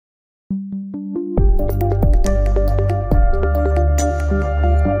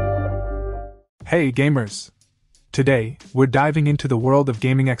Hey gamers! Today, we're diving into the world of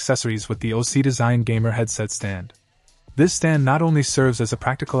gaming accessories with the OCCdesign Gamer Headset Stand. This stand not only serves as a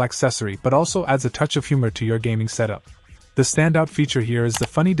practical accessory but also adds a touch of humor to your gaming setup. The standout feature here is the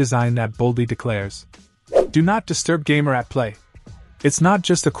funny design that boldly declares, "Do not disturb gamer at play." It's not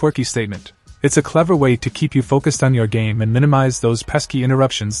just a quirky statement, it's a clever way to keep you focused on your game and minimize those pesky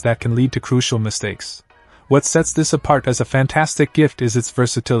interruptions that can lead to crucial mistakes. What sets this apart as a fantastic gift is its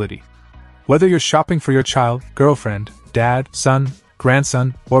versatility. Whether you're shopping for your child, girlfriend, dad, son,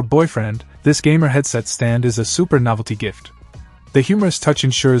 grandson, or boyfriend, this gamer headset stand is a super novelty gift. The humorous touch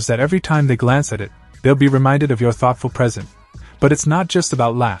ensures that every time they glance at it, they'll be reminded of your thoughtful present. But it's not just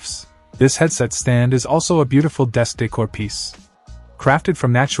about laughs. This headset stand is also a beautiful desk decor piece. Crafted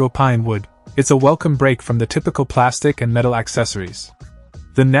from natural pine wood, it's a welcome break from the typical plastic and metal accessories.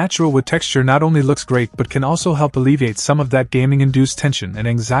 The natural wood texture not only looks great but can also help alleviate some of that gaming-induced tension and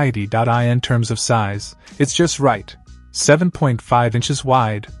anxiety. In terms of size, it's just right. 7.5 inches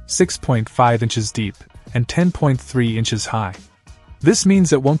wide, 6.5 inches deep, and 10.3 inches high. This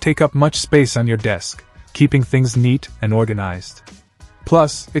means it won't take up much space on your desk, keeping things neat and organized.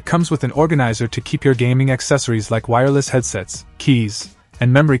 Plus, it comes with an organizer to keep your gaming accessories like wireless headsets, keys,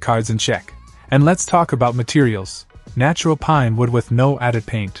 and memory cards in check. And let's talk about materials. Natural pine wood with no added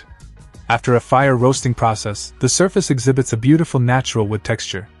paint. After a fire roasting process, the surface exhibits a beautiful natural wood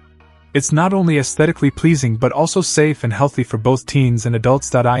texture. It's not only aesthetically pleasing but also safe and healthy for both teens and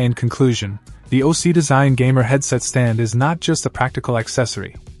adults. In conclusion, the OCCdesign Gamer Headset Stand is not just a practical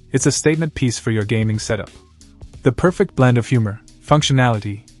accessory, it's a statement piece for your gaming setup. The perfect blend of humor,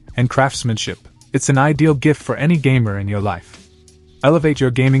 functionality, and craftsmanship, it's an ideal gift for any gamer in your life. Elevate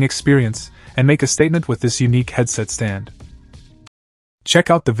your gaming experience and make a statement with this unique headset stand. Check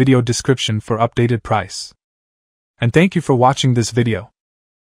out the video description for updated price. And thank you for watching this video.